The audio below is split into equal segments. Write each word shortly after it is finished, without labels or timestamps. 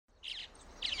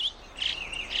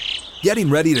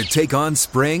Getting ready to take on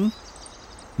spring?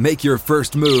 Make your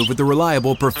first move with the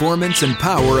reliable performance and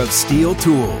power of Steel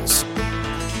tools.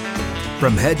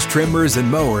 From hedge trimmers and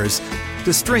mowers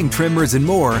to string trimmers and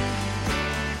more,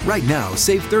 right now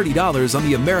save $30 on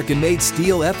the American-made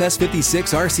Steel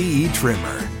FS56 RCE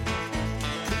trimmer.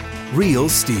 Real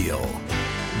Steel.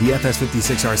 The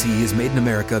FS56 RCE is made in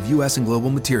America of U.S. and global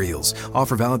materials.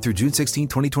 Offer valid through June 16,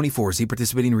 2024. See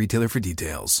participating retailer for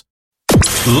details.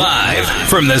 Live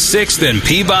from the 6th and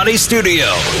Peabody Studio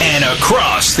and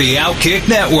across the Outkick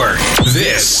Network,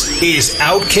 this is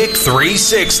Outkick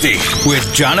 360 with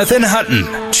Jonathan Hutton,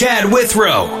 Chad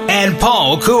Withrow, and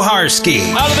Paul Kuharsky.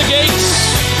 Out of the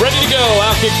gates, ready to go.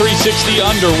 Outkick 360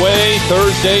 underway.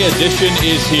 Thursday edition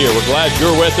is here. We're glad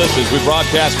you're with us as we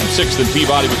broadcast from 6th and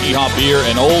Peabody with Yeehaw Beer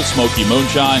and Old Smoky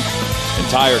Moonshine.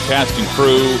 Entire cast and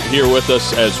crew here with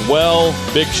us as well.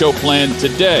 Big show planned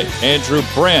today. Andrew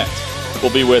Brandt will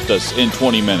be with us in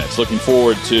 20 minutes. Looking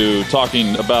forward to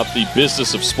talking about the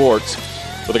business of sports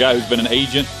with a guy who's been an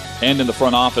agent and in the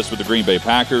front office with the Green Bay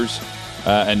Packers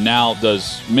and now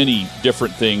does many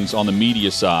different things on the media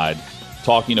side,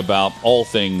 talking about all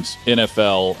things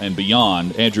NFL and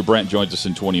beyond. Andrew Brandt joins us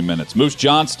in 20 minutes. Moose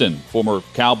Johnston, former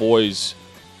Cowboys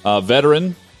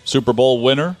veteran, Super Bowl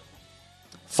winner,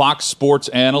 Fox Sports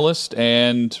analyst,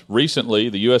 and recently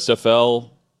the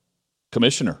USFL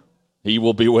commissioner. He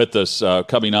will be with us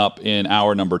coming up in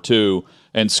hour number 2.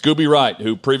 And Scooby Wright,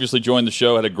 who previously joined the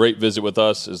show, had a great visit with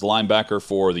us as linebacker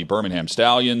for the Birmingham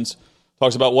Stallions.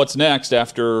 Talks about what's next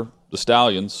after the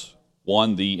Stallions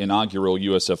won the inaugural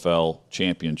USFL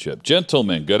championship.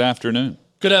 Gentlemen, good afternoon.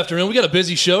 Good afternoon. We got a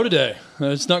busy show today.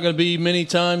 It's not going to be many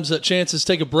times that chances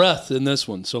take a breath in this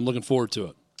one, so I'm looking forward to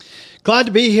it. Glad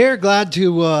to be here. Glad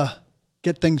to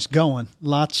get things going.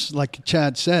 Lots, like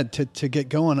Chad said, to get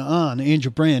going on. Andrew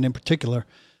Brandt in particular.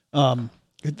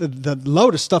 The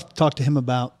load of stuff to talk to him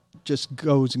about just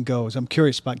goes and goes. I'm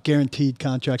curious about guaranteed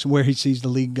contracts and where he sees the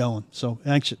league going. So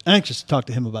anxious to talk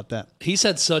to him about that. He's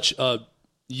had such a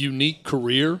unique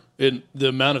career in the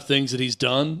amount of things that he's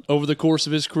done over the course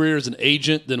of his career as an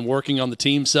agent, then working on the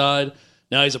team side.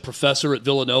 Now he's a professor at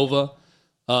Villanova.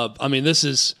 I'm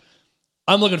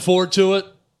looking forward to it.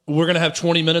 We're going to have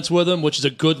 20 minutes with him, which is a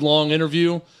good long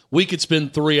interview. We could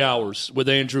spend 3 hours with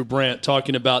Andrew Brandt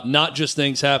talking about not just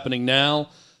things happening now,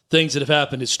 things that have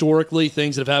happened historically,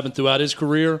 things that have happened throughout his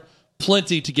career.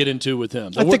 Plenty to get into with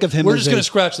him. I think of him we're just going to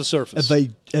scratch the surface.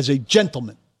 As a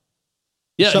gentleman.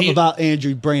 Yeah, something about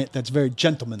Andrew Brandt that's very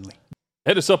gentlemanly.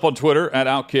 Hit us up on Twitter at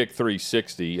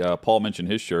Outkick360. Paul mentioned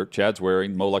his shirt. Chad's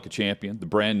wearing Mow Like a Champion, the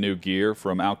brand new gear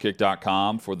from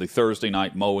Outkick.com for the Thursday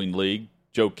Night Mowing League.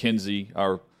 Joe Kinsey,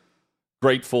 our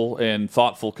grateful and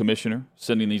thoughtful commissioner,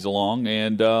 sending these along.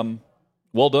 And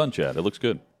well done, Chad. It looks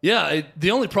good. Yeah, the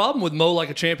only problem with Mow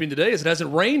Like a Champion today is it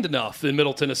hasn't rained enough in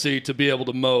Middle Tennessee to be able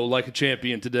to mow like a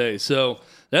champion today. So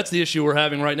that's the issue we're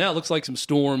having right now. It looks like some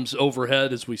storms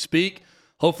overhead as we speak.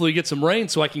 Hopefully we get some rain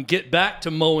so I can get back to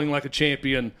mowing like a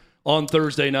champion on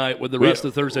Thursday night with the rest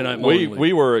of the Thursday Night Mowing League.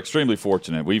 We were extremely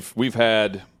fortunate. We've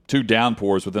had 2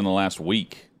 downpours within the last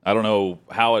week. I don't know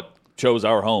how it chose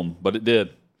our home, but it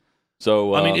did.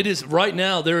 So it is right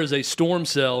now. There is a storm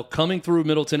cell coming through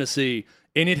Middle Tennessee,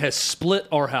 and it has split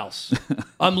our house.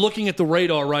 I'm looking at the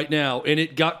radar right now, and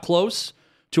it got close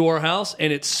to our house,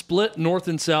 and it split north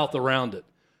and south around it.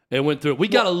 It went through. We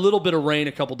got a little bit of rain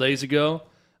a couple days ago.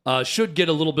 Should get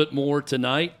a little bit more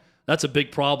tonight. That's a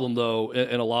big problem, though,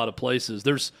 in a lot of places.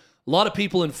 There's a lot of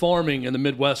people in farming in the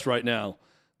Midwest right now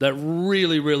that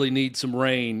really, really need some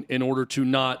rain in order to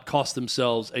not cost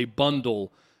themselves a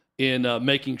bundle in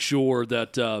making sure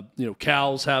that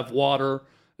cows have water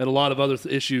and a lot of other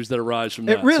issues that arise from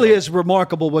that. It really is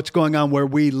remarkable what's going on where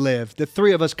we live. The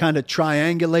three of us kind of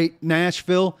triangulate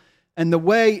Nashville, and the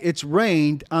way it's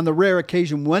rained on the rare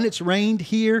occasion when it's rained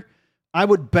here, I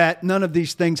would bet none of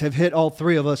these things have hit all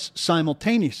three of us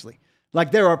simultaneously.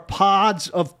 Like there are pods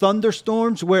of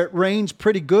thunderstorms where it rains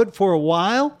pretty good for a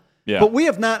while, but we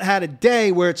have not had a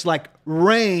day where it's like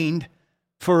rained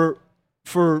for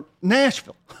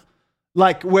Nashville.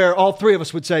 Like where all three of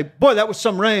us would say, boy, that was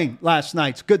some rain last night.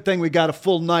 It's a good thing we got a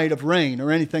full night of rain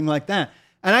or anything like that.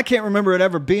 And I can't remember it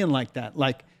ever being like that.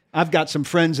 Like I've got some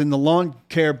friends in the lawn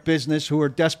care business who are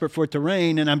desperate for it to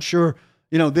rain, and I'm sure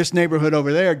this neighborhood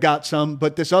over there got some,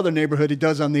 but this other neighborhood he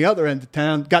does on the other end of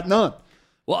town got none.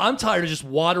 Well, I'm tired of just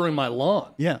watering my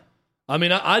lawn. Yeah. I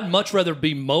mean, I'd much rather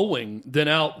be mowing than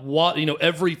out,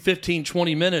 every 15,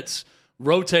 20 minutes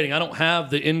rotating. I don't have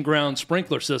the in-ground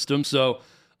sprinkler system, so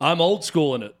I'm old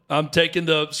school in it. I'm taking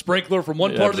the sprinkler from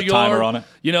one part of the yard. Timer on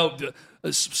it.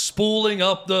 spooling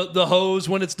up the hose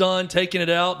when it's done, taking it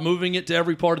out, moving it to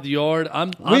every part of the yard.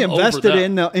 We invested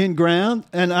in ground,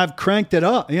 and I've cranked it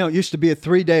up. It used to be a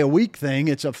 3-day-a-week thing.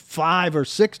 It's a 5 or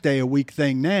 6-day-a-week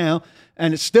thing now,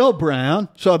 and it's still brown.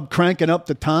 So I'm cranking up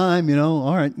the time.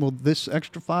 All right, well, this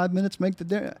extra 5 minutes make the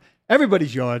difference.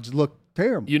 Everybody's yards look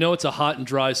terrible. It's a hot and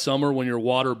dry summer when your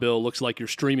water bill looks like your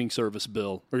streaming service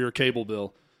bill or your cable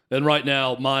bill. And right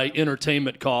now, my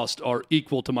entertainment costs are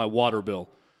equal to my water bill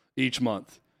each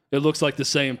month. It looks like the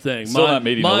same thing. Still not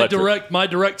meeting electric. My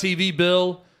direct TV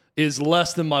bill is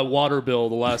less than my water bill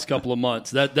the last couple of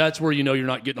months. That's where you're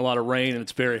not getting a lot of rain and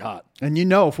it's very hot. And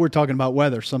if we're talking about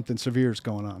weather, something severe is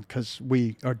going on because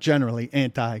we are generally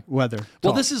anti-weather.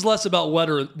 Well, this is less about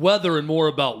weather and more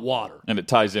about water. And it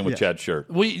ties in with Chad's shirt.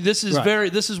 This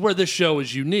is where this show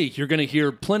is unique. You're going to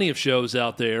hear plenty of shows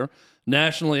out there,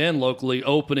 nationally and locally,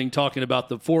 talking about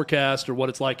the forecast or what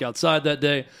it's like outside that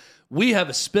day. We have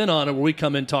a spin on it where we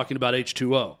come in talking about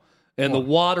H2O and the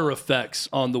water effects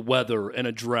on the weather and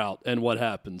a drought and what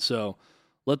happens. So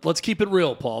let's keep it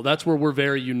real, Paul. That's where we're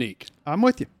very unique. I'm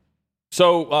with you.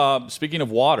 So speaking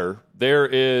of water, there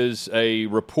is a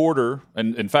reporter,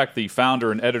 and in fact the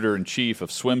founder and editor-in-chief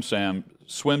of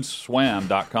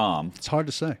swimswam.com. It's hard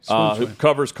to say. Who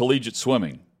covers collegiate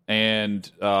swimming. And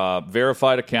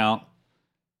verified account,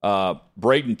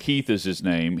 Braden Keith is his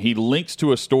name. He links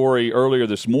to a story earlier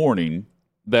this morning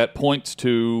that points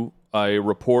to a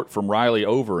report from Riley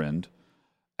Overend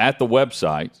at the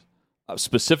website,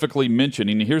 specifically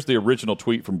mentioning, here's the original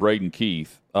tweet from Braden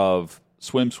Keith of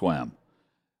SwimSwam.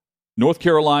 North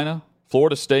Carolina,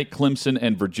 Florida State, Clemson,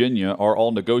 and Virginia are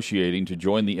all negotiating to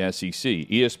join the SEC.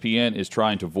 ESPN is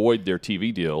trying to void their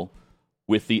TV deal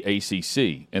with the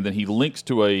ACC. And then he links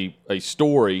to a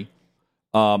story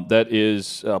that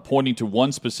is pointing to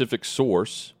one specific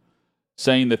source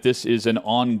saying that this is an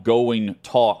ongoing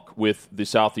talk with the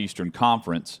Southeastern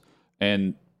Conference,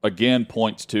 and again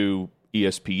points to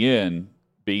ESPN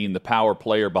being the power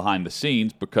player behind the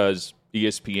scenes because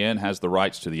ESPN has the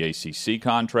rights to the ACC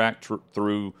contract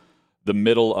through the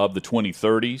middle of the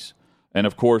 2030s. And,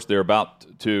 of course, they're about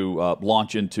to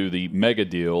launch into the mega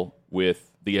deal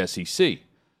with the SEC.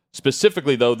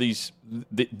 Specifically, though, this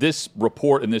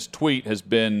report and this tweet has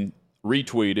been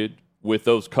retweeted with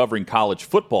those covering college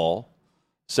football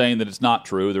saying that it's not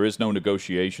true. There is no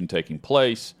negotiation taking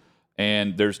place,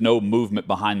 and there's no movement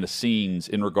behind the scenes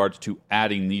in regards to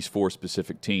adding these 4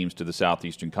 specific teams to the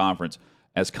Southeastern Conference,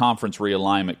 as conference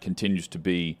realignment continues to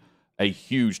be a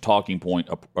huge talking point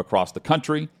across the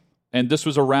country. And this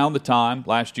was around the time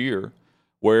last year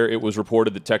where it was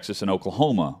reported that Texas and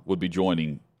Oklahoma would be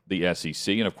joining the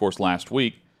SEC. And, of course, last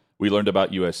week we learned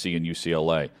about USC and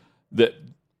UCLA.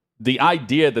 The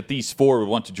idea that these 4 would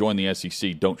want to join the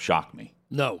SEC don't shock me.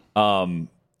 No.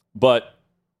 But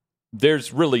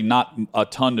there's really not a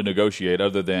ton to negotiate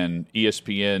other than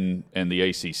ESPN and the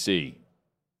ACC.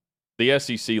 The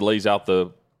SEC lays out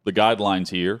the guidelines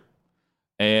here,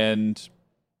 and,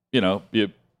 you're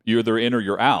either in or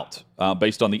you're out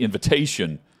based on the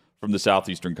invitation from the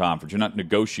Southeastern Conference. You're not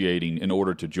negotiating in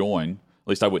order to join. At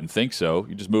least I wouldn't think so.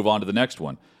 You just move on to the next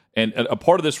one. And a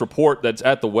part of this report that's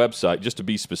at the website, just to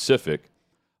be specific,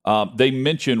 they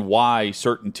mention why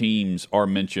certain teams are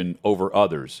mentioned over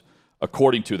others.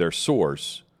 According to their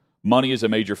source, money is a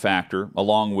major factor,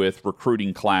 along with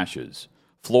recruiting clashes.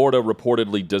 Florida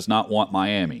reportedly does not want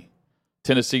Miami.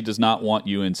 Tennessee does not want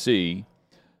UNC.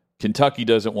 Kentucky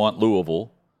doesn't want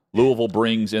Louisville. Louisville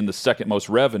brings in the second most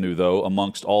revenue, though,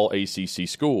 amongst all ACC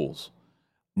schools.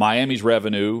 Miami's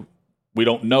revenue, we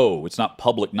don't know. It's not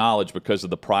public knowledge because of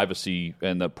the privacy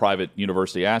and the private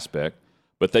university aspect,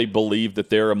 but they believe that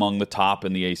they're among the top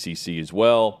in the ACC as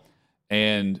well,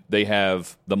 and they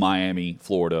have the Miami,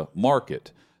 Florida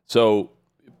market. So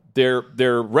they're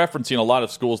referencing a lot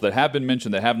of schools that have been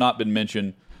mentioned, that have not been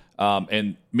mentioned,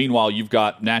 and meanwhile you've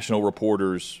got national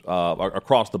reporters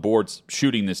across the boards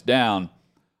shooting this down,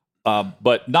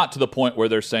 but not to the point where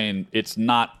they're saying it's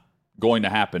not going to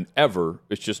happen ever.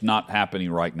 It's just not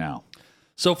happening right now.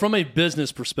 So from a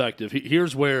business perspective,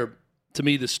 here's where, to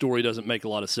me, this story doesn't make a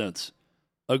lot of sense.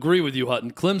 Agree with you,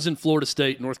 Hutton. Clemson, Florida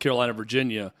State, North Carolina,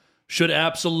 Virginia should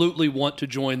absolutely want to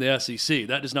join the SEC.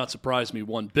 That does not surprise me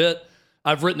one bit.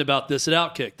 I've written about this at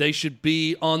Outkick. They should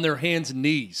be on their hands and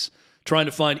knees trying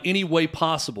to find any way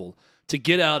possible to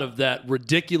get out of that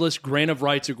ridiculous grant of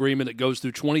rights agreement that goes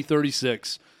through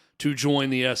 2036 to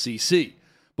join the SEC.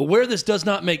 But where this does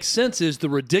not make sense is the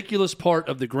ridiculous part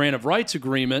of the grant of rights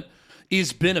agreement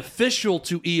is beneficial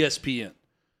to ESPN.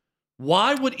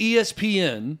 Why would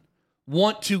ESPN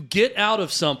want to get out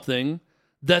of something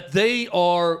that they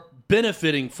are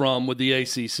benefiting from with the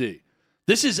ACC?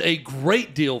 This is a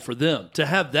great deal for them to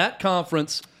have that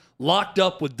conference locked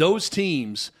up with those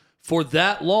teams for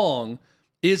that long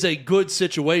is a good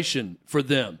situation for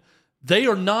them. They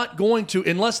are not going to,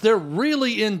 unless they're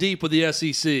really in deep with the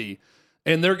SEC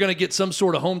and they're going to get some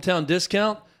sort of hometown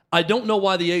discount, I don't know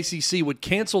why the ACC would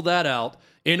cancel that out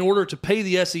in order to pay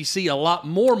the SEC a lot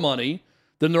more money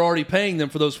than they're already paying them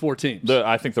for those 4 teams.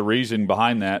 I think the reason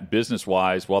behind that,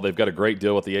 business-wise, while they've got a great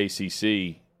deal with the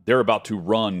ACC, they're about to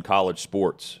run college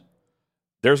sports.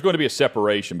 There's going to be a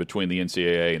separation between the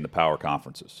NCAA and the power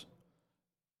conferences.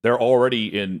 They're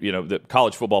already in, the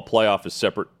college football playoff is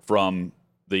separate from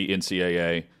the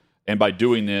NCAA. And by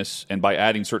doing this and by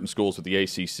adding certain schools with the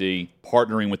ACC,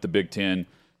 partnering with the Big Ten,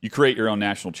 you create your own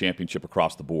national championship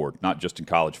across the board, not just in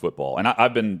college football. And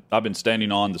I've been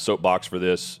standing on the soapbox for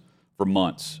this for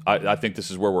months. I think this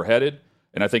is where we're headed.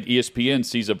 And I think ESPN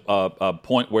sees a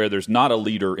point where there's not a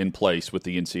leader in place with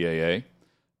the NCAA.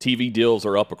 TV deals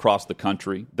are up across the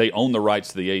country. They own the rights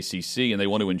to the ACC, and they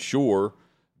want to ensure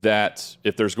that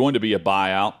if there's going to be a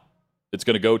buyout, it's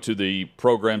going to go to the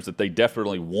programs that they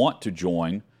definitely want to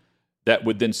join that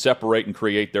would then separate and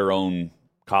create their own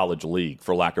college league,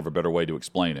 for lack of a better way to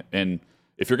explain it. And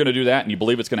if you're going to do that and you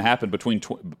believe it's going to happen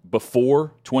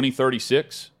before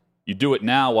 2036, you do it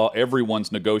now while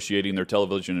everyone's negotiating their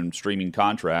television and streaming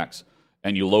contracts,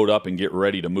 and you load up and get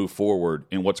ready to move forward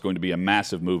in what's going to be a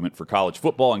massive movement for college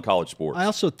football and college sports. I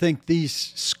also think these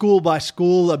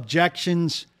school-by-school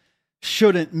objections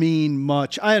shouldn't mean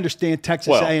much. I understand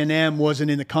Texas A&M wasn't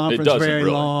in the conference very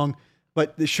long,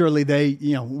 but surely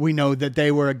we know that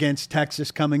they were against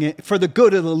Texas coming in. For the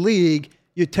good of the league,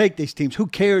 you take these teams. Who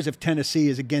cares if Tennessee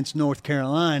is against North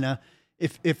Carolina?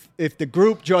 If the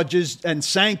group judges, and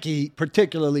Sankey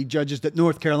particularly judges, that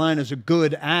North Carolina is a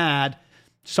good ad,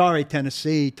 sorry,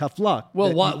 Tennessee, tough luck.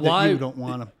 Well, why you don't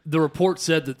want them? The report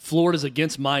said that Florida's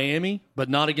against Miami, but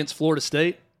not against Florida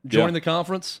State joining the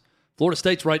conference. Florida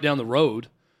State's right down the road.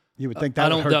 You would think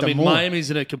that would hurt them more. Miami's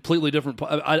in a completely different.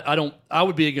 I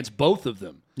would be against both of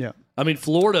them. Yeah. I mean,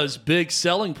 Florida's big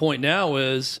selling point now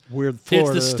is Florida,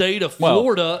 it's the state of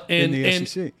Florida and the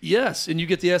SEC. Yes, and you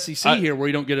get the SEC here where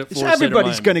you don't get it.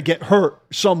 Everybody's going to get hurt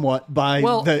somewhat by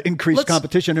the increased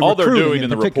competition. And all they're doing in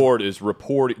the report is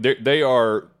reporting. They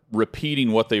are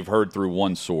repeating what they've heard through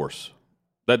one source.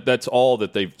 That's all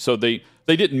that they've. So they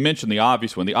didn't mention the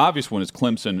obvious one. The obvious one is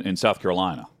Clemson and South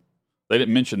Carolina. They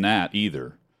didn't mention that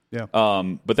either. Yeah.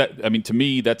 But to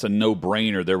me, that's a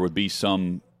no-brainer. There would be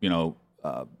some,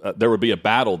 there would be a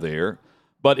battle there.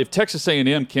 But if Texas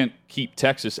A&M can't keep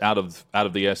Texas out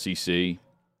of the SEC,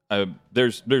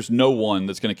 there's no one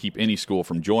that's going to keep any school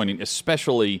from joining,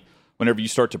 especially whenever you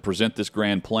start to present this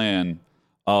grand plan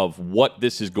of what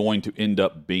this is going to end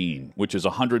up being, which is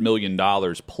 $100 million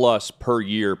plus per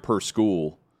year per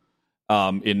school.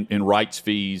 In rights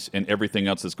fees and everything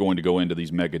else that's going to go into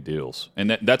these mega deals.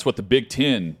 And that's what the Big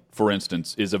Ten, for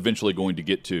instance, is eventually going to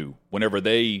get to whenever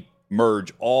they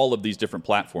merge all of these different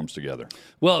platforms together.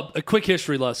 Well, a quick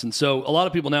history lesson. So a lot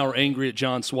of people now are angry at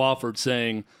John Swofford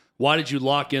saying, why did you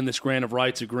lock in this grant of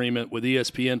rights agreement with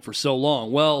ESPN for so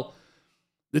long? Well,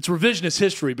 it's revisionist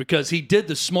history because he did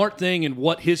the smart thing and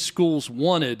what his schools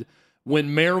wanted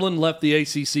when Maryland left the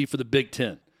ACC for the Big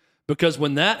Ten. Because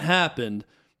when that happened,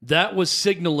 that was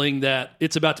signaling that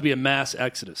it's about to be a mass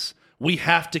exodus. We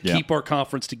have to keep our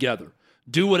conference together.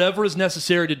 Do whatever is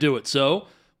necessary to do it. So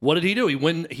what did he do?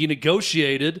 He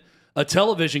negotiated a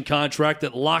television contract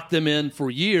that locked them in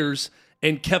for years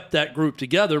and kept that group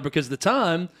together because at the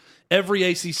time, every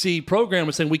ACC program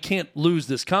was saying, we can't lose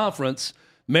this conference.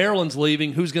 Maryland's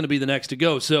leaving. Who's going to be the next to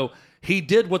go? So he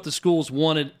did what the schools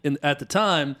wanted at the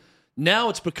time. Now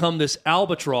it's become this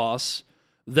albatross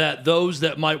that those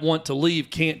that might want to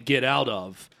leave can't get out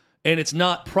of. And it's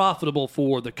not profitable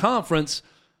for the conference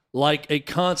like a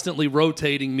constantly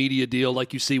rotating media deal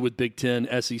like you see with Big Ten,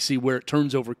 SEC, where it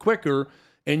turns over quicker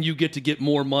and you get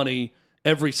more money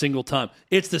every single time.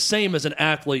 It's the same as an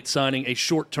athlete signing a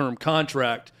short-term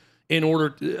contract in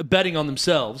order betting on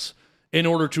themselves in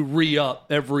order to re-up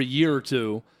every year or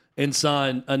two and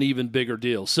sign an even bigger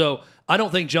deal. So I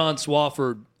don't think John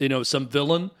Swofford, some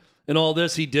villain in all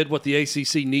this. He did what the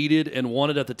ACC needed and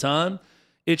wanted at the time.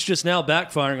 It's just now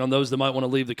backfiring on those that might want to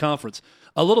leave the conference.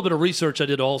 A little bit of research I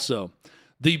did also.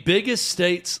 The biggest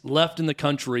states left in the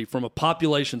country from a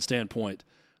population standpoint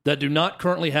that do not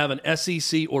currently have an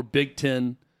SEC or Big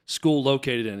Ten school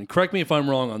located in, and correct me if I'm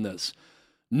wrong on this,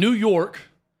 New York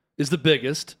is the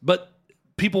biggest, but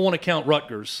people want to count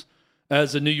Rutgers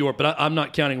as a New York, but I'm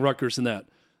not counting Rutgers in that.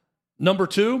 Number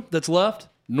 2 that's left,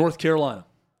 North Carolina.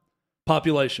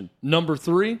 Population. Number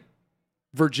 3,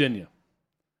 Virginia.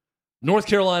 North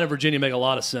Carolina and Virginia make a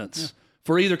lot of sense.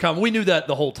 for either conference. We knew that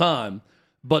the whole time,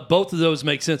 but both of those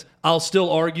make sense. I'll still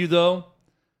argue, though,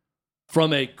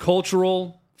 from a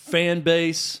cultural, fan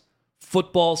base,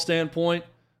 football standpoint,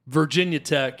 Virginia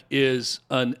Tech is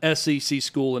an SEC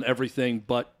school in everything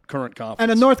but current conference.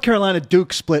 And a North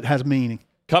Carolina-Duke split has meaning.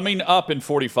 Coming up in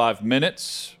 45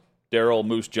 minutes, Daryl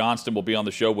Moose Johnston will be on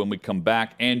the show. When we come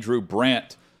back, Andrew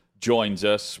Brandt joins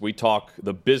us. We talk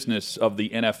the business of the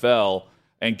NFL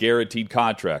and guaranteed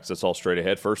contracts. That's all straight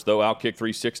ahead. First, though, Outkick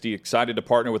 360 excited to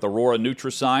partner with Aurora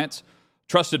Nutriscience,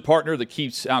 trusted partner that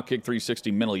keeps Outkick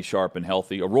 360 mentally sharp and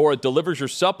healthy. Aurora delivers your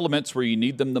supplements where you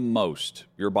need them the most,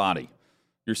 your body.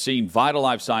 You're seeing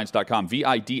VitaLifeScience.com.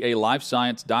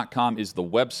 VIDALifescience.com is the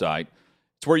website.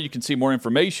 It's where you can see more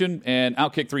information. And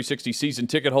Outkick 360 season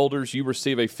ticket holders, you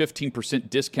receive a 15%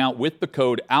 discount with the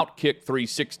code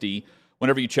OutKick360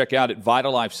 whenever you check out at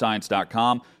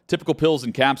VitaLifeScience.com. Typical pills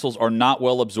and capsules are not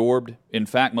well absorbed. In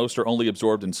fact, most are only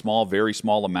absorbed in small, very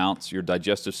small amounts. Your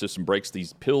digestive system breaks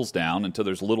these pills down until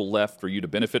there's little left for you to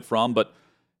benefit from. But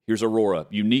here's Aurora,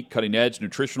 unique, cutting-edge,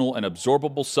 nutritional, and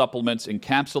absorbable supplements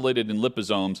encapsulated in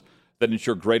liposomes that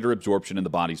ensure greater absorption in the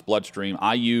body's bloodstream.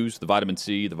 I use the vitamin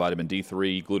C, the vitamin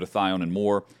D3, glutathione, and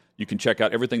more. You can check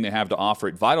out everything they have to offer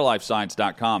at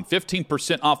VitaLifeScience.com.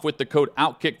 15% off with the code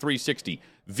OutKick360.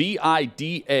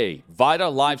 VIDA,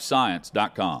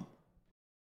 VitaLifeScience.com.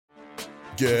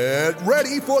 Get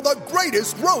ready for the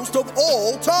greatest roast of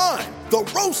all time, the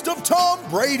Roast of Tom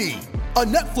Brady, a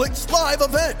Netflix live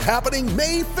event happening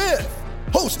May 5th.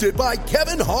 Hosted by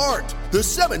Kevin Hart, the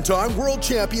 7-time world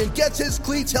champion gets his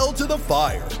cleats held to the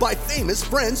fire by famous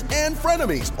friends and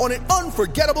frenemies on an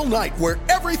unforgettable night where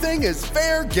everything is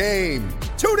fair game.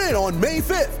 Tune in on May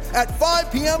 5th at 5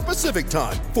 p.m. Pacific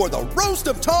time for the Roast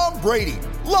of Tom Brady,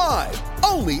 live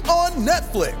only on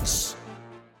Netflix.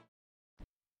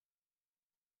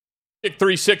 Kick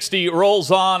 360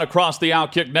 rolls on across the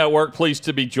Outkick Network. Pleased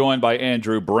to be joined by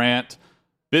Andrew Brandt,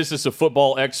 business of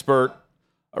football expert,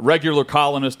 a regular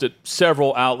columnist at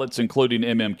several outlets, including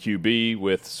MMQB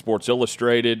with Sports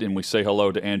Illustrated, and we say hello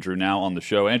to Andrew now on the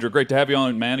show. Andrew, great to have you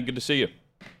on, man, and good to see you.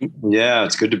 Yeah,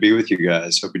 it's good to be with you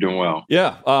guys. Hope you're doing well.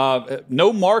 Yeah,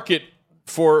 no market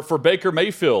for Baker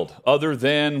Mayfield other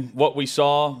than what we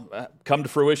saw come to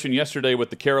fruition yesterday with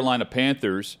the Carolina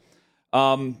Panthers.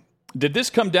 Did this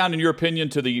come down, in your opinion,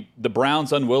 to the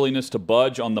Browns' unwillingness to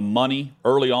budge on the money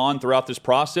early on throughout this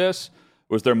process?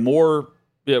 Was there more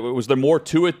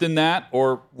to it than that,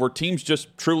 or were teams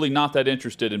just truly not that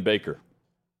interested in Baker?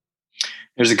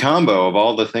 There's a combo of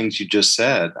all the things you just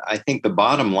said. I think the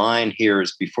bottom line here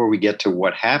is, before we get to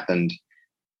what happened,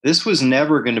 this was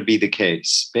never going to be the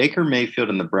case. Baker Mayfield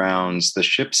and the Browns, the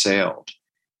ship sailed.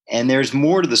 And there's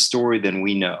more to the story than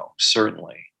we know,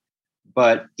 certainly.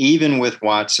 But even with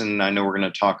Watson, I know we're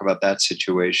going to talk about that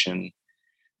situation,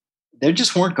 they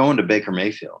just weren't going to Baker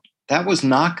Mayfield. That was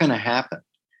not going to happen.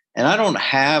 And I don't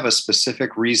have a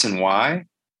specific reason why,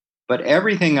 but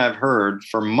everything I've heard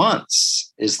for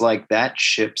months is like that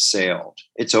ship sailed.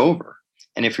 It's over.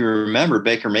 And if you remember,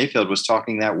 Baker Mayfield was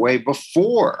talking that way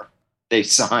before they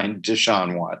signed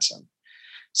Deshaun Watson.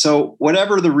 So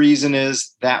whatever the reason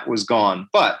is, that was gone.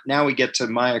 But now we get to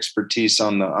my expertise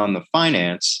on the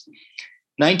finance.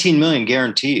 $19 million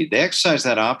guaranteed. They exercised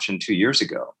that option 2 years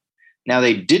ago. Now,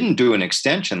 they didn't do an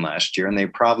extension last year, and they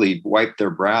probably wiped their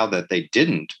brow that they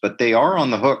didn't, but they are on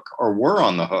the hook, or were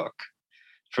on the hook,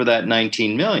 for that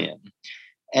 $19 million.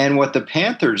 And what the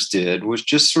Panthers did was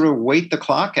just sort of wait the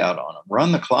clock out on them,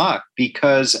 run the clock,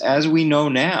 because as we know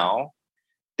now,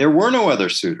 there were no other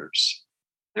suitors.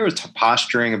 There was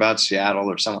posturing about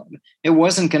Seattle or something. It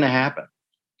wasn't going to happen.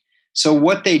 So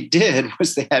what they did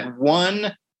was they had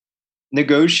one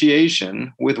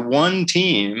negotiation with one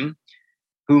team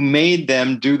who made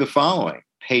them do the following: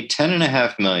 pay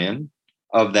 $10.5 million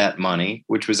of that money,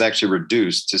 which was actually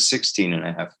reduced to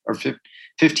 $16.5 or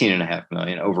 $15.5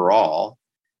 million overall,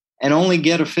 and only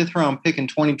get a 5th round pick in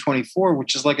 2024,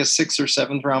 which is like a 6th or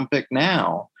 7th round pick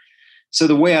now. So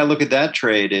the way I look at that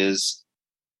trade is,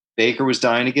 Baker was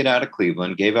dying to get out of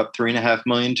Cleveland, gave up $3.5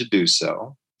 million to do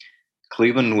so.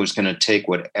 Cleveland was going to take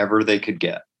whatever they could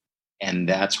get, and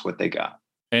that's what they got.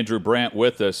 Andrew Brandt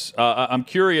with us. I'm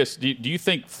curious, do you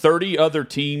think 30 other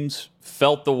teams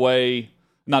felt the way,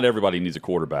 not everybody needs a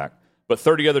quarterback, but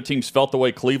 30 other teams felt the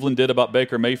way Cleveland did about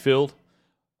Baker Mayfield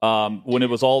when it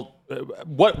was all,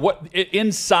 what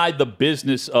inside the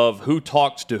business of who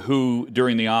talks to who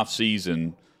during the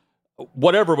offseason,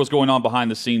 whatever was going on behind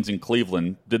the scenes in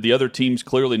Cleveland, did the other teams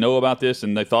clearly know about this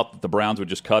and they thought that the Browns would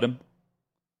just cut him?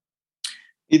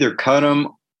 Either cut him,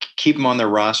 keep them on their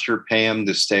roster, pay them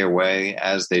to stay away,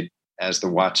 as the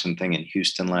Watson thing in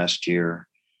Houston last year,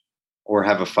 or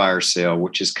have a fire sale,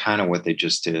 which is kind of what they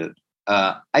just did.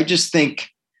 I just think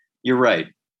you're right.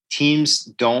 Teams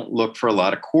don't look for a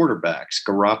lot of quarterbacks.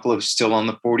 Garoppolo's still on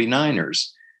the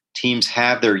 49ers. Teams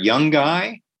have their young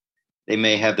guy. They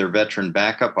may have their veteran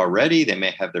backup already. They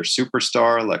may have their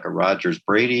superstar like a Rodgers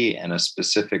Brady and a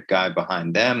specific guy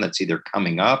behind them that's either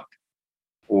coming up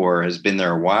or has been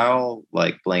there a while,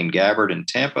 like Blaine Gabbert in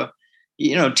Tampa.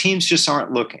 Teams just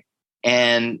aren't looking,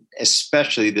 and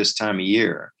especially this time of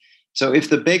year. So if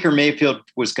the Baker Mayfield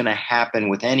was going to happen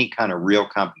with any kind of real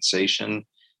compensation,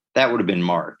 that would have been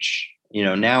March.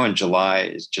 Now in July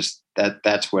is just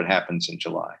that's what happens in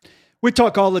July. We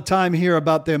talk all the time here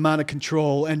about the amount of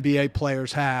control NBA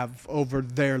players have over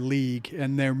their league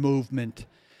and their movement.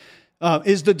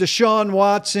 Is the Deshaun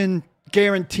Watson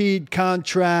guaranteed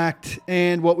contract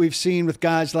and what we've seen with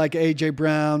guys like A.J.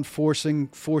 Brown forcing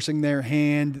their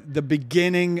hand the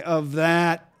beginning of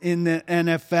that in the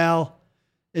NFL?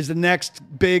 Is the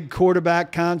next big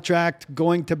quarterback contract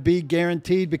going to be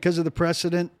guaranteed because of the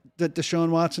precedent that Deshaun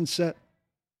Watson set?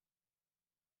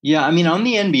 Yeah, I mean, on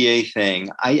the NBA thing,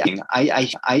 I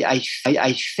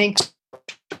think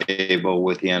able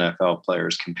with the NFL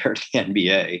players compared to the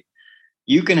NBA.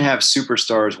 You can have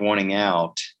superstars wanting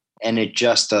out, and it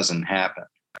just doesn't happen.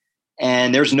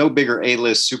 And there's no bigger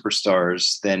A-list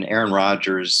superstars than Aaron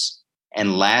Rodgers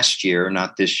and last year,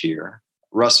 not this year,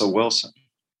 Russell Wilson.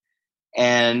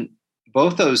 And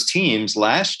both those teams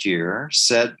last year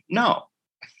said, no,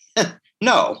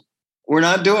 no, we're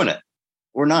not doing it.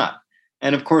 We're not.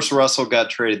 And of course, Russell got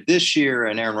traded this year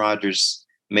and Aaron Rodgers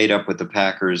made up with the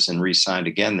Packers and re-signed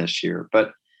again this year.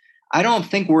 But I don't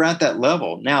think we're at that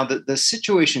level. Now, the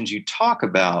situations you talk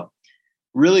about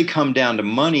really come down to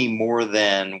money more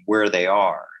than where they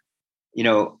are.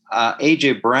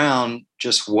 A.J. Brown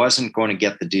just wasn't going to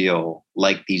get the deal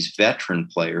like these veteran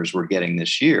players were getting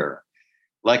this year,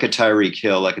 like a Tyreek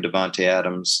Hill, like a Devontae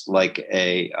Adams, like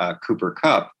a Cooper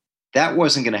Kupp. That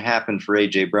wasn't going to happen for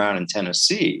A.J. Brown in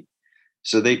Tennessee.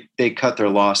 So they cut their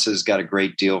losses, got a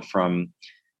great deal from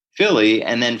Philly,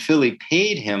 and then Philly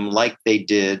paid him like they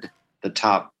did the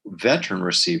top veteran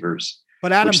receivers.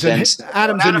 But Adams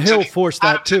and Hill forced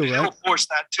that too,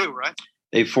 right?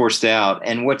 They forced out.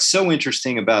 And what's so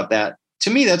interesting about that, to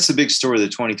me, that's the big story of the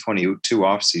 2022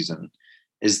 offseason,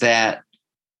 is that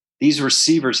these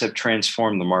receivers have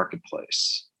transformed the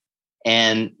marketplace.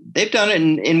 And they've done it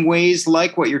in ways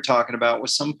like what you're talking about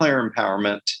with some player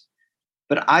empowerment.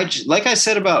 But like I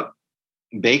said about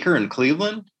Baker and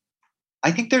Cleveland,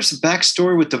 I think there's a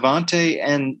backstory with Devontae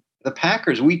and the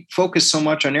Packers. We focus so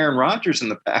much on Aaron Rodgers and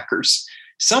the Packers.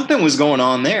 Something was going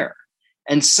on there.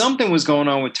 And something was going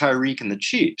on with Tyreek and the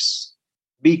Chiefs,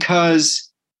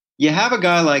 because you have a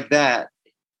guy like that,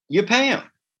 you pay him.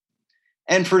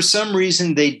 And for some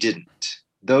reason, they didn't.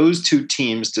 Those two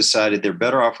teams decided they're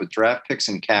better off with draft picks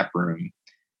and cap room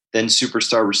than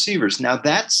superstar receivers. Now,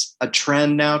 that's a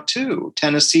trend now, too.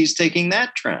 Tennessee's taking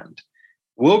that trend.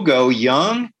 We'll go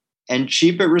young and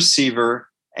cheap at receiver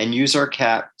and use our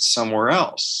cap somewhere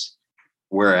else.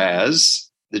 Whereas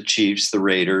the Chiefs, the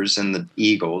Raiders, and the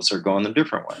Eagles are going a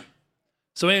different way.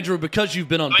 So, Andrew, because you've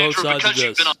been on both sides of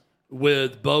this,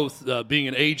 with both being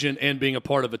an agent and being a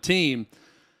part of a team,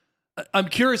 I'm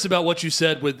curious about what you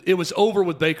said. It was over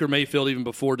with Baker Mayfield even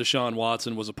before Deshaun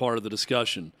Watson was a part of the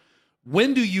discussion.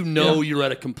 When do you know you're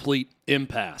at a complete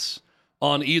impasse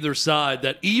on either side,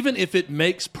 that even if it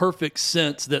makes perfect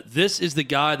sense that this is the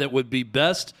guy that would be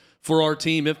best for our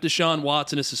team if Deshaun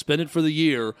Watson is suspended for the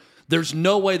year, there's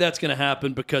no way that's going to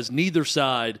happen because neither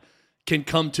side can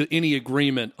come to any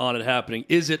agreement on it happening?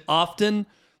 Is it often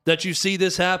that you see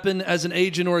this happen as an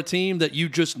agent or a team, that you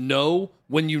just know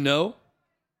when you know?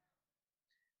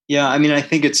 Yeah, I mean, I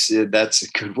think that's a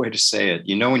good way to say it.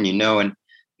 You know when you know, and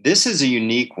this is a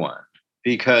unique one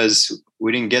because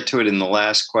we didn't get to it in the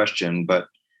last question, but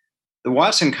the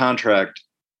Watson contract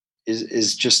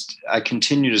is just, I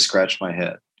continue to scratch my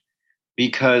head,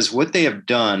 because what they have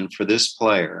done for this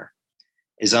player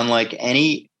is unlike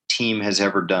any team has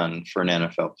ever done for an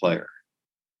NFL player.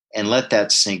 And let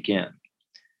that sink in.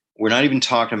 We're not even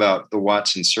talking about the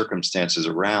Watson circumstances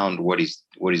around what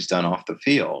he's done off the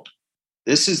field.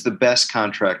 This is the best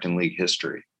contract in league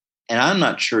history. And I'm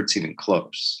not sure it's even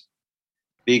close,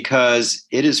 because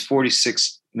it is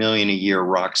 $46 million a year,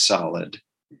 rock solid.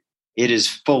 It is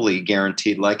fully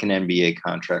guaranteed, like an NBA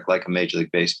contract, like a Major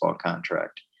League Baseball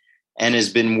contract, and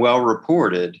has been well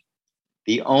reported.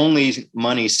 The only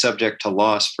money subject to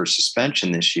loss for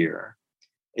suspension this year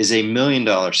is $1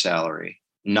 million salary,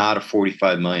 not a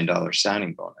 $45 million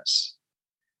signing bonus.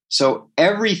 So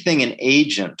everything an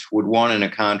agent would want in a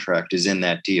contract is in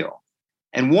that deal.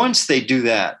 And once they do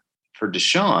that for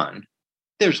Deshaun,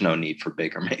 there's no need for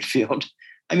Baker Mayfield.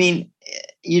 I mean,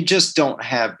 you just don't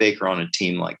have Baker on a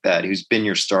team like that, who's been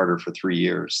your starter for 3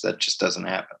 years. That just doesn't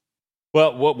happen.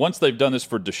 Well, once they've done this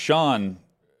for Deshaun,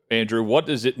 Andrew, what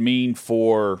does it mean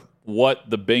for what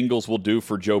the Bengals will do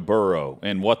for Joe Burrow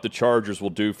and what the Chargers will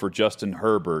do for Justin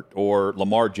Herbert or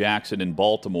Lamar Jackson in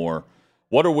Baltimore?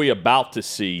 What are we about to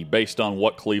see based on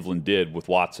what Cleveland did with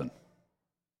Watson?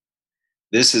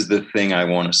 This is the thing I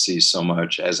want to see so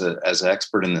much as an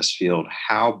expert in this field,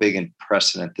 how big a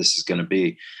precedent this is going to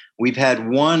be. We've had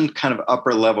one kind of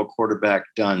upper level quarterback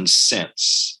done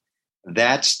since.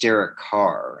 That's Derek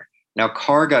Carr. Now,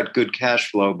 Carr got good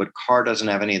cash flow, but Carr doesn't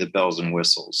have any of the bells and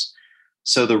whistles.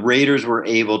 So the Raiders were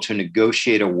able to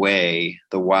negotiate away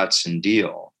the Watson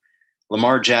deal.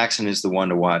 Lamar Jackson is the one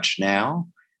to watch now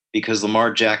because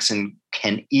Lamar Jackson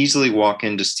can easily walk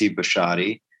into Steve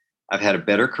Bisciotti. I've had a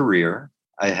better career.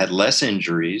 I had less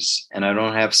injuries, and I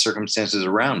don't have circumstances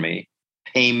around me.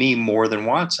 Pay me more than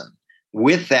Watson.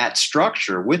 With that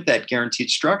structure, with that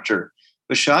guaranteed structure,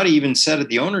 Bisciotti even said at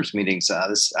the owners' meetings,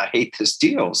 I hate this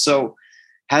deal. So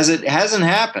it hasn't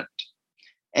happened.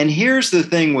 And here's the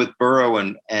thing with Burrow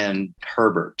and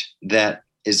Herbert that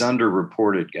is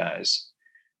underreported, guys.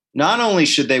 Not only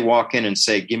should they walk in and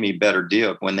say, give me a better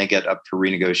deal when they get up for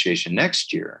renegotiation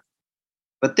next year,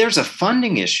 but there's a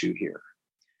funding issue here.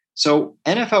 So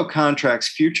NFL contracts,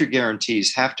 future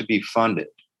guarantees have to be funded.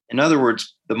 In other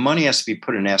words, the money has to be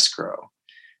put in escrow.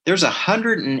 There's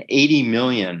 $180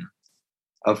 million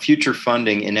of future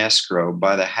funding in escrow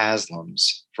by the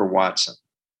Haslams for Watson.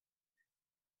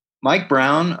 Mike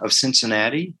Brown of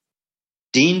Cincinnati,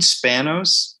 Dean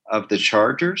Spanos of the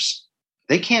Chargers,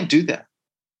 they can't do that.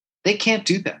 They can't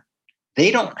do that.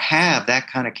 They don't have that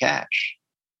kind of cash.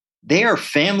 They are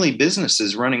family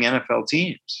businesses running NFL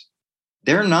teams.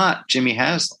 They're not Jimmy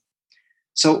Haslam.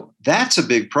 So that's a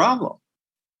big problem.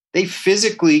 They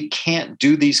physically can't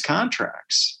do these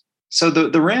contracts. So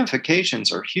the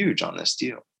ramifications are huge on this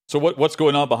deal. So what's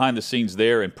going on behind the scenes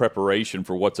there in preparation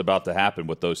for what's about to happen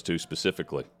with those two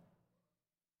specifically?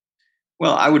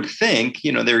 Well, I would think,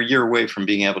 they're a year away from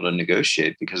being able to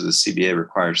negotiate because the CBA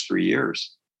requires 3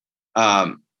 years.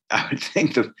 I would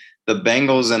think the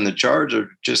Bengals and the Chargers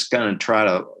are just going to try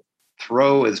to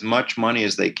throw as much money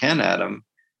as they can at them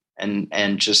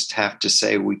and just have to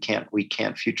say we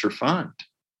can't future fund.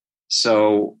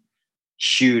 So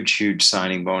huge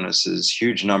signing bonuses,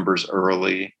 huge numbers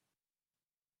early.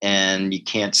 And you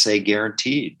can't say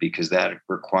guaranteed because that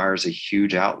requires a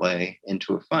huge outlay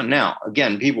into a fund. Now,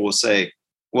 again, people will say,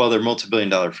 well, they're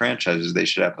multi-billion-dollar franchises. They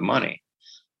should have the money.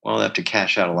 Well, they have to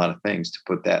cash out a lot of things to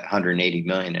put that $180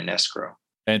 million in escrow.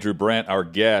 Andrew Brandt, our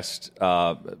guest,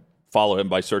 follow him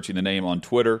by searching the name on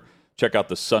Twitter. Check out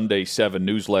the Sunday 7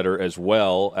 newsletter as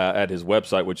well at his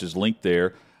website, which is linked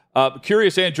there.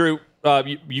 Curious, Andrew,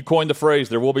 you coined the phrase,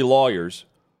 there will be lawyers.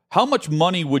 How much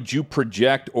money would you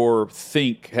project or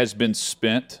think has been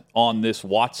spent on this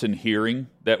Watson hearing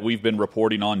that we've been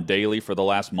reporting on daily for the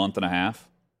last month and a half?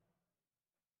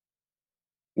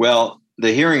 Well,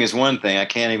 the hearing is one thing. I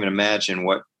can't even imagine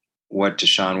what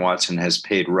Deshaun Watson has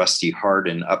paid Rusty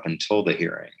Hardin up until the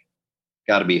hearing.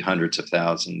 Got to be hundreds of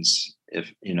thousands,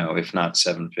 if not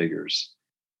seven figures.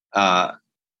 But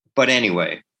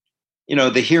anyway,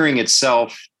 the hearing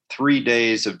itself, 3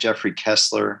 days of Jeffrey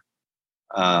Kessler.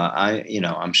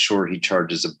 I'm sure he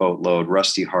charges a boatload.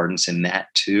 Rusty Hardin's in that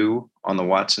too on the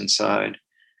Watson side.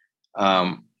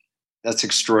 That's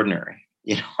extraordinary.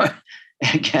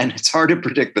 Again, it's hard to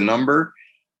predict the number,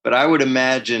 but I would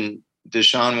imagine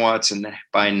Deshaun Watson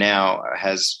by now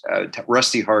has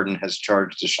Rusty Hardin has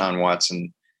charged Deshaun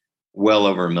Watson well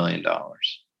over $1 million.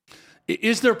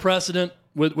 Is there precedent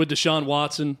with Deshaun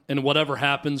Watson and whatever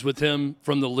happens with him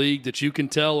from the league that you can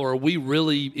tell, or are we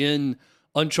really in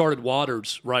uncharted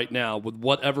waters right now with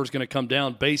whatever's going to come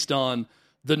down based on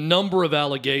the number of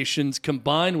allegations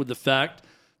combined with the fact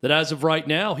that as of right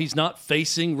now, he's not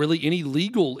facing really any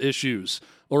legal issues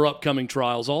or upcoming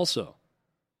trials also?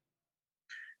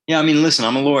 Yeah, I mean, listen,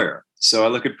 I'm a lawyer, so I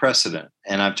look at precedent,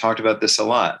 and I've talked about this a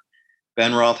lot.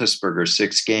 Ben Roethlisberger,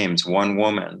 6 games, 1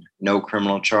 woman, no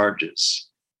criminal charges.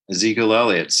 Ezekiel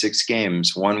Elliott, 6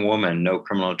 games, 1 woman, no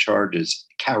criminal charges.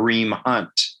 Kareem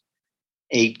Hunt,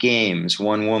 8 games,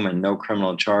 1 woman, no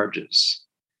criminal charges.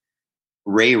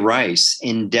 Ray Rice,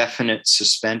 indefinite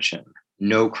suspension,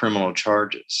 no criminal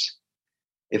charges.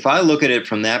 If I look at it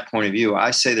from that point of view,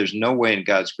 I say there's no way in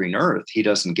God's green earth he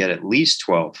doesn't get at least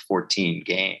 12, 14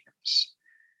 games.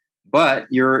 But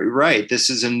you're right, this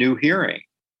is a new hearing.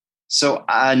 So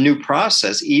a new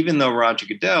process, even though Roger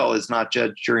Goodell is not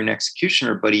judge, jury, and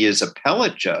executioner, but he is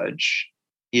appellate judge.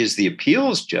 He is the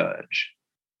appeals judge.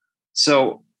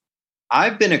 So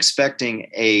I've been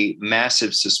expecting a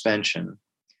massive suspension.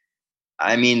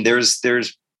 I mean, there's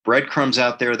breadcrumbs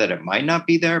out there that it might not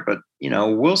be there, but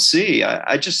we'll see.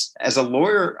 I just, as a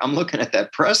lawyer, I'm looking at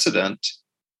that precedent,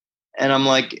 and I'm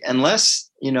like, unless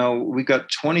we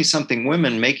got 20-something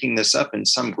women making this up in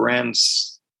some grand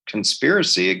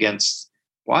conspiracy against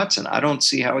Watson, I don't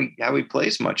see how he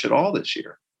plays much at all this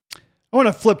year. I want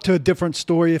to flip to a different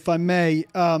story, if I may.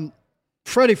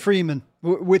 Freddie Freeman,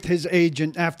 with his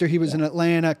agent, after he was in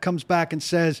Atlanta, comes back and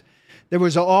says, there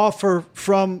was an offer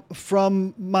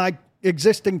from my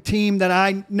existing team that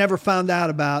I never found out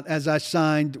about as I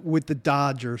signed with the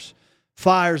Dodgers.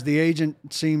 Fires the agent.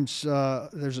 Seems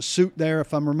there's a suit there,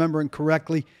 if I'm remembering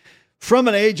correctly. From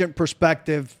an agent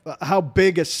perspective, how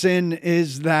big a sin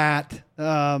is that?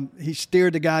 He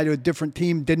steered the guy to a different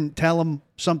team, didn't tell him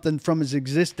something from his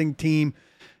existing team.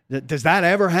 Does that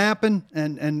ever happen?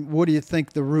 And what do you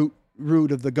think the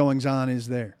root of the goings-on is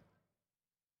there?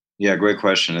 Yeah, great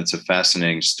question. It's a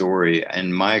fascinating story.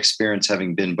 And my experience,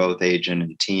 having been both agent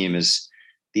and team, is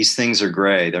these things are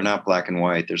gray. They're not black and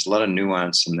white. There's a lot of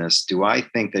nuance in this. Do I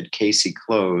think that Casey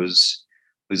Close,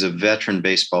 who's a veteran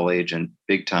baseball agent,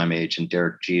 big-time agent,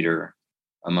 Derek Jeter,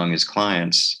 among his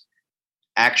clients,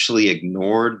 actually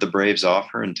ignored the Braves'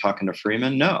 offer in talking to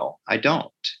Freeman? No, I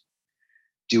don't.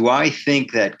 Do I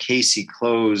think that Casey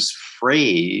Close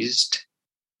phrased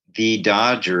the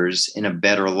Dodgers in a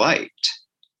better light,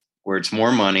 where it's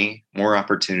more money, more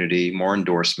opportunity, more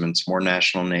endorsements, more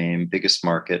national name, biggest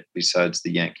market besides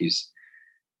the Yankees?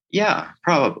 Yeah,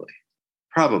 probably.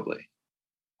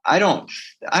 I don't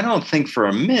think for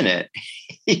a minute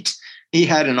he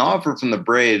had an offer from the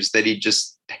Braves that he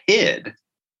just hid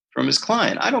from his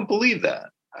client. I don't believe that.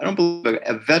 I don't believe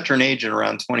a veteran agent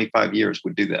around 25 years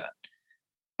would do that.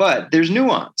 But there's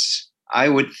nuance. I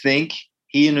would think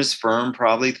he and his firm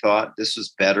probably thought this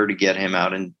was better to get him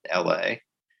out in LA.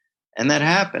 And that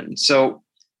happened. So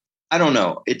I don't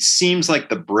know. It seems like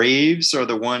the Braves are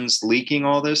the ones leaking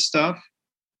all this stuff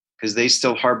because they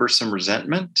still harbor some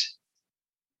resentment.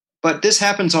 But this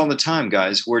happens all the time,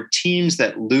 guys, where teams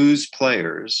that lose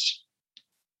players,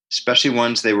 especially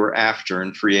ones they were after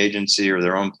in free agency or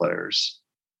their own players,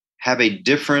 have a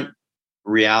different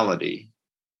reality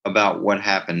about what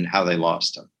happened, how they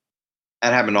lost them.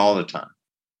 That happened all the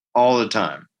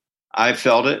time. I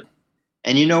felt it.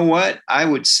 And you know what? I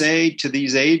would say to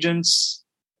these agents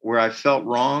where I felt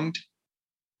wronged,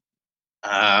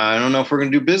 I don't know if we're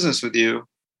going to do business with you,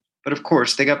 but of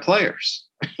course they got players.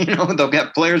 They'll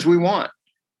get players we want.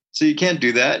 So you can't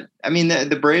do that. I mean,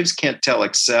 the Braves can't tell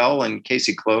Excel and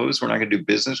Casey Close, we're not going to do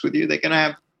business with you. They're going to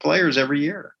have players every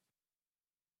year.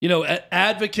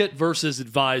 Advocate versus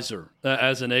advisor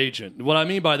as an agent. What I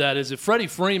mean by that is if Freddie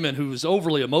Freeman, who was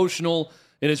overly emotional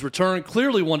in his return,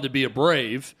 clearly wanted to be a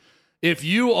Brave. If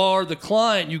you are the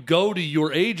client, you go to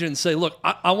your agent and say, look,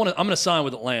 I'm going to sign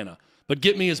with Atlanta, but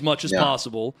get me as much as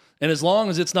possible. And as long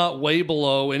as it's not way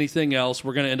below anything else,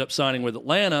 we're going to end up signing with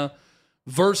Atlanta.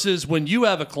 Versus when you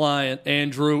have a client,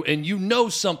 Andrew, and you know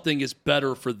something is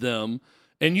better for them,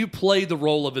 and you play the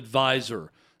role of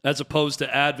advisor as opposed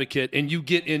to advocate, and you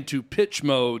get into pitch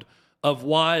mode of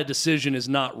why a decision is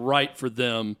not right for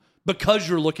them because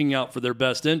you're looking out for their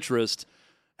best interest.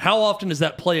 How often does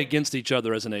that play against each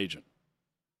other as an agent?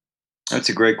 That's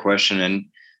a great question. And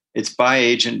it's by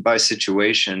agent, by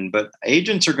situation, but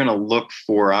agents are going to look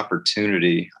for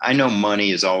opportunity. I know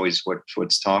money is always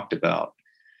what's talked about,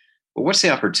 but what's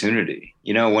the opportunity?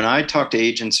 When I talk to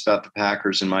agents about the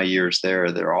Packers in my years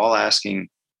there, they're all asking,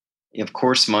 of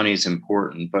course, money is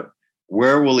important, but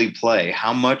where will he play?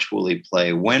 How much will he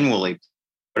play? When will he play?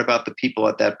 What about the people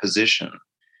at that position?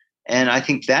 And I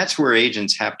think that's where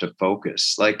agents have to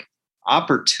focus, like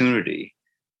opportunity,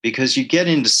 because you get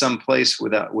into some place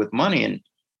with money and,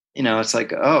 it's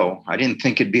like, oh, I didn't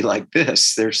think it'd be like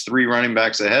this. There's 3 running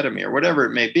backs ahead of me or whatever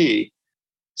it may be.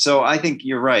 So I think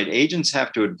you're right. Agents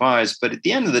have to advise, but at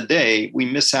the end of the day, we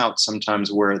miss out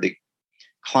sometimes where the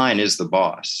client is the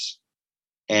boss.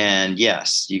 And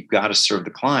yes, you've got to serve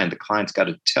the client. The client's got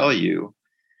to tell you.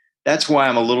 That's why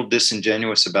I'm a little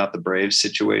disingenuous about the Braves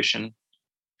situation.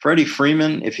 Freddie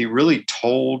Freeman, if he really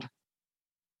told,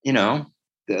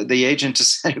 the agent to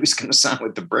say he was going to sign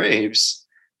with the Braves,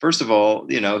 first of all,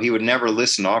 he would never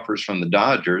listen to offers from the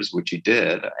Dodgers, which he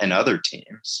did, and other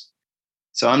teams.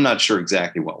 So I'm not sure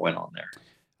exactly what went on there.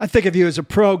 I think of you as a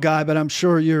pro guy, but I'm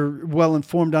sure you're well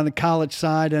informed on the college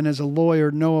side and as a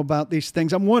lawyer know about these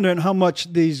things. I'm wondering how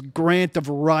much these grant of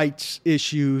rights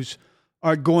issues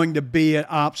are going to be an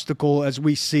obstacle as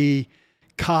we see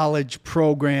college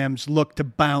programs look to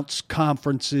bounce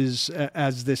conferences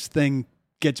as this thing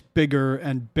gets bigger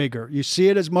and bigger? You see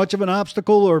it as much of an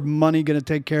obstacle, or money going to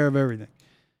take care of everything?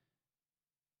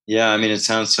 Yeah, I mean, it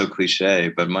sounds so cliche,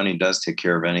 but money does take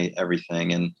care of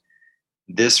everything. And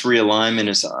this realignment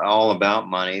is all about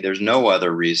money. There's no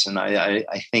other reason. I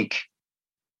think,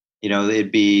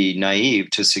 it'd be naive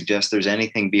to suggest there's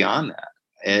anything beyond that.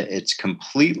 It's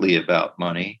completely about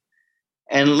money.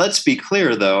 And let's be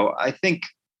clear, though, I think,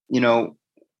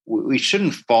 we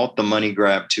shouldn't fault the money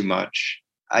grab too much.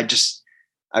 I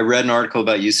read an article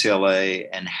about UCLA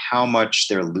and how much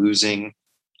they're losing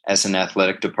as an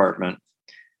athletic department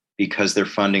because they're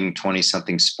funding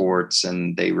 20-something sports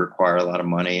and they require a lot of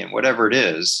money and whatever it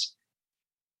is.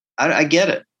 I get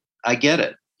it. I get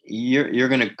it. You're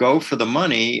going to go for the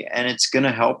money, and it's going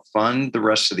to help fund the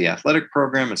rest of the athletic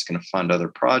program. It's going to fund other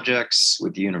projects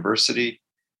with the university.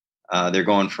 They're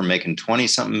going from making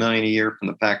 20-something million a year from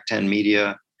the Pac-10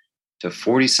 media to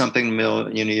 40-something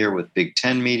million a year with Big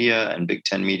Ten media, and Big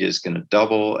Ten media is going to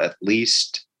double at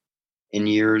least in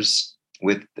years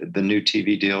with the new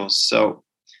TV deals. So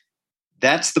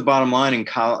that's the bottom line in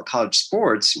college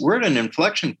sports. We're at an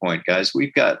inflection point, guys.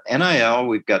 We've got NIL,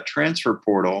 we've got transfer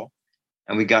portal,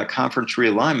 and we got conference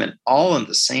realignment all at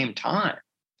the same time.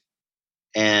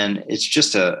 And it's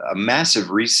just a massive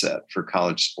reset for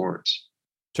college sports.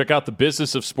 Check out the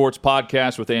Business of Sports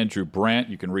podcast with Andrew Brandt.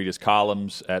 You can read his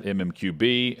columns at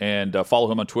MMQB and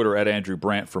follow him on Twitter at Andrew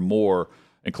Brandt for more,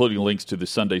 including links to the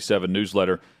Sunday 7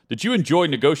 newsletter. Did you enjoy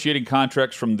negotiating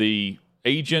contracts from the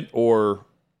agent or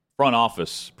front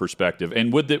office perspective?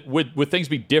 And would things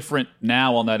be different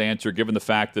now on that answer, given the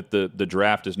fact that the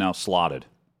draft is now slotted?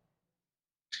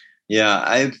 Yeah,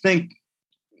 I think,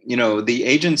 the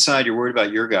agent side, you're worried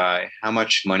about your guy, how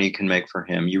much money you can make for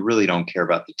him. You really don't care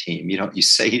about the team. You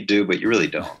say you do, but you really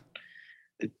don't.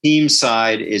 The team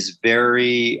side is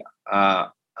very, a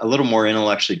little more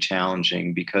intellectually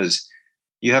challenging because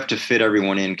you have to fit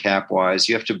everyone in cap wise.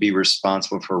 You have to be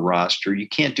responsible for a roster. You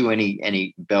can't do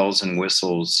any bells and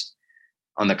whistles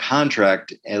on the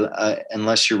contract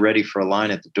unless you're ready for a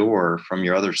line at the door from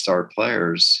your other star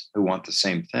players who want the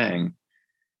same thing.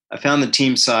 I found the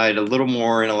team side a little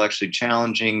more intellectually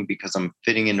challenging because I'm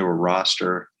fitting into a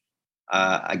roster.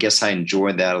 I guess I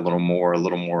enjoyed that a little more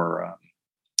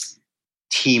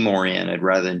team oriented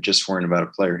rather than just worrying about a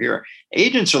player here.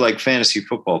 Agents are like fantasy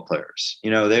football players.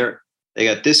 They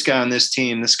got this guy on this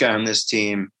team, this guy on this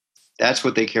team. That's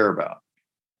what they care about.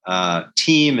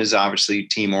 Team is obviously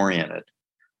team oriented.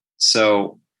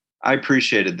 So I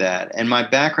appreciated that. And my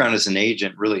background as an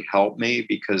agent really helped me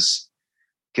because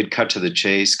could cut to the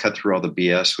chase, cut through all the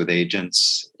BS with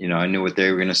agents. I knew what they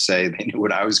were going to say. They knew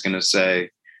what I was going to say.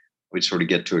 We'd sort of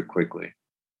get to it quickly.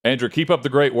 Andrew, keep up the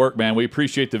great work, man. We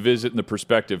appreciate the visit and the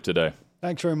perspective today.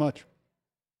 Thanks very much.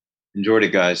 Enjoyed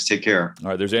it, guys. Take care. All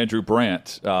right, there's Andrew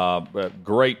Brandt.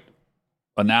 Great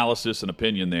analysis and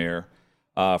opinion there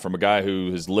from a guy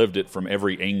who has lived it from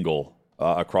every angle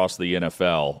across the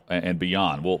NFL and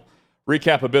beyond. We'll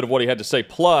recap a bit of what he had to say,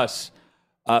 plus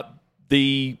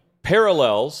the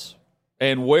parallels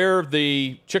and where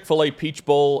the Chick-fil-A Peach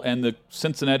Bowl and the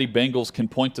Cincinnati Bengals can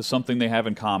point to something they have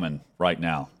in common right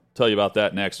now. Tell you about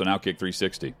that next on Outkick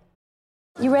 360.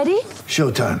 You ready?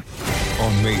 Showtime.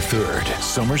 On May 3rd,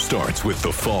 summer starts with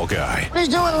The Fall Guy. Let's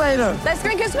do it later. Let's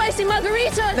drink a spicy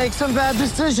margarita. Make some bad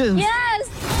decisions. Yes.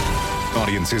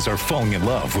 Audiences are falling in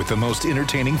love with the most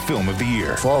entertaining film of the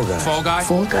year. Fall Guy. Fall Guy?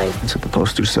 Fall guy. That's what the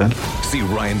poster said. See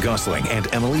Ryan Gosling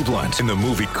and Emily Blunt in the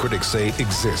movie critics say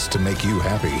exists to make you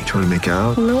happy. Trying to make it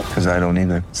out? Nope. Because I don't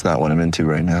either. It's not what I'm into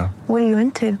right now. What are you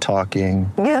into?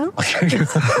 Talking. Yeah.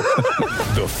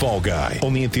 The Fall Guy.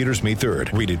 Only in theaters May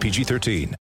 3rd. Rated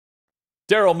PG-13.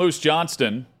 Daryl Moose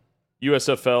Johnston,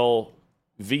 USFL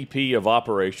VP of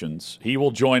Operations. He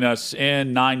will join us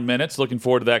in 9 minutes. Looking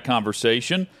forward to that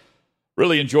conversation.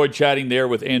 Really enjoyed chatting there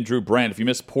with Andrew Brandt. If you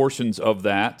missed portions of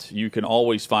that, you can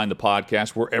always find the podcast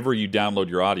wherever you download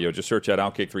your audio. Just search out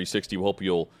Outkick 360. We hope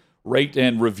you'll rate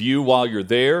and review while you're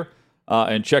there.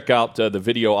 And check out the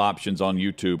video options on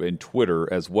YouTube and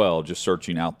Twitter as well, just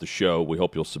searching out the show. We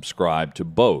hope you'll subscribe to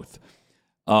both.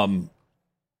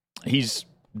 He's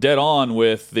dead on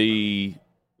with the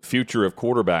future of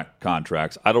quarterback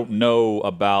contracts. I don't know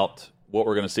about what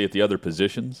we're going to see at the other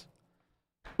positions,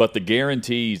 but the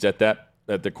guarantees at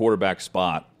the quarterback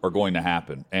spot are going to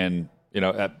happen. And,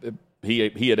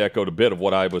 he had echoed a bit of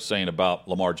what I was saying about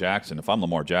Lamar Jackson. If I'm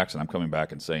Lamar Jackson, I'm coming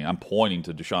back and saying, I'm pointing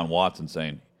to Deshaun Watson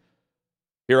saying,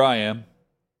 here I am,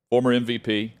 former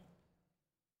MVP.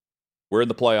 We're in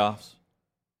the playoffs,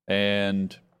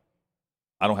 and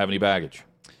I don't have any baggage.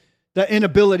 the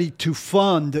inability to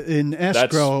fund in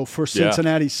escrow for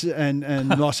Cincinnati and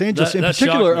Los Angeles in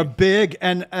particular are big.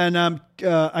 And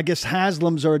I guess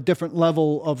Haslam's are a different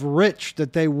level of rich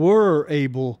that they were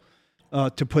able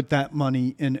to put that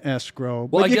money in escrow.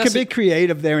 Well, but you could be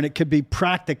creative there, and it could be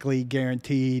practically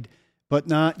guaranteed, but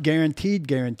not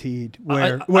guaranteed.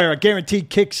 Where a guarantee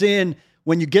kicks in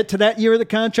when you get to that year of the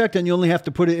contract, and you only have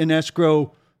to put it in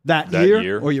escrow that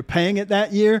year, or you're paying it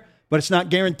that year, but it's not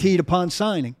guaranteed upon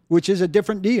signing, which is a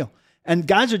different deal. And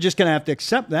guys are just going to have to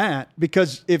accept that,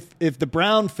 because if the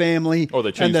Brown family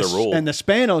they change the rule, and the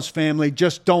Spanos family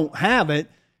just don't have it,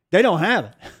 they don't have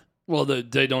it. Well,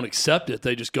 they don't accept it.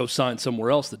 They just go sign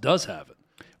somewhere else that does have it.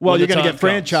 Well, you're going to get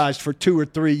franchised for 2 or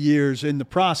 3 years in the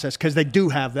process because they do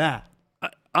have that.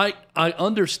 I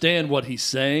understand what he's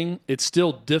saying. It's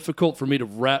still difficult for me to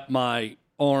wrap my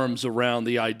arms around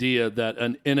the idea that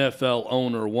an NFL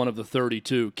owner, one of the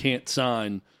 32, can't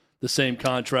sign the same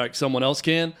contract someone else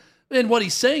can. And what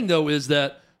he's saying, though, is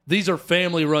that these are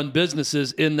family-run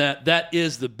businesses in that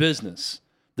is the business,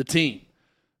 the team.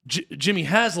 Jimmy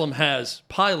Haslam has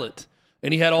Pilot,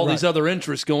 and he had all these other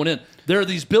interests going in. There are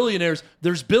these billionaires.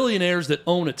 There's billionaires that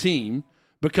own a team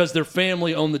because their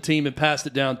family owned the team and passed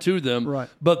it down to them. Right.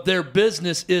 But their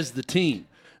business is the team.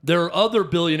 There are other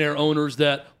billionaire owners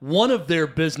that one of their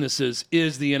businesses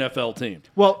is the NFL team.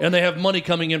 Well, and they have money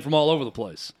coming in from all over the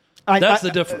place. That's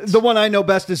the difference. The one I know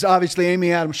best is obviously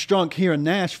Amy Adams Strunk here in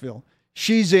Nashville.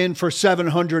 She's in for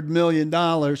 $700 million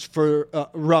for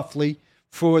roughly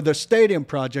for the stadium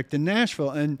project in Nashville.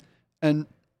 And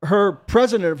her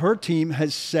president of her team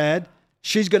has said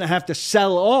she's going to have to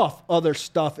sell off other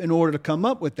stuff in order to come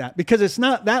up with that. Because it's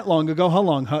not that long ago. How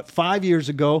long, Hut? 5 years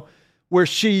ago, where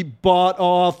she bought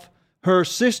off her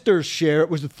sister's share. It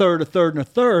was a third, and a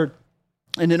third.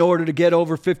 And in order to get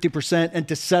over 50% and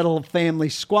to settle a family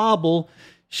squabble,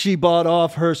 she bought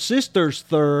off her sister's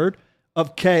third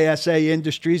of KSA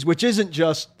Industries, which isn't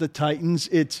just the Titans.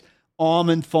 It's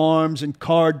almond farms and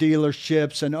car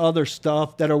dealerships and other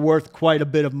stuff that are worth quite a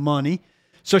bit of money.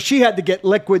 So she had to get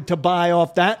liquid to buy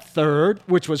off that third,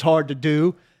 which was hard to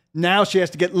do. Now she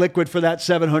has to get liquid for that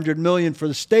 $700 million for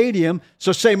the stadium.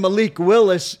 So say Malik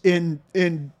Willis in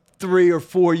 3 or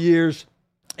 4 years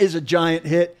is a giant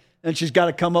hit, and she's got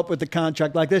to come up with a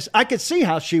contract like this. I could see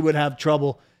how she would have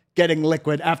trouble getting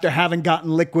liquid after having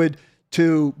gotten liquid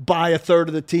to buy a third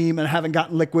of the team and having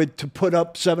gotten liquid to put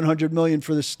up $700 million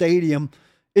for the stadium.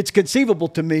 It's conceivable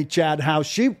to me, Chad, how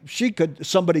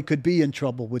somebody could be in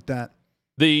trouble with that.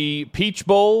 The Peach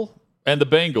Bowl and the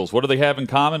Bengals, what do they have in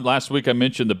common? Last week I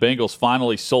mentioned the Bengals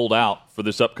finally sold out for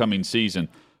this upcoming season.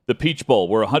 The Peach Bowl,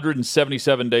 we're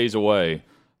 177 days away.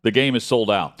 The game is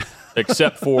sold out,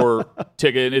 except for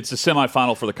ticket. It's a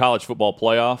semifinal for the college football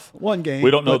playoff. One game.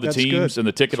 We don't know the teams and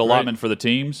the ticket allotment for the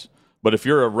teams. But if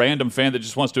you're a random fan that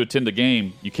just wants to attend the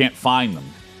game, you can't find them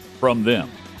from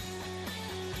them.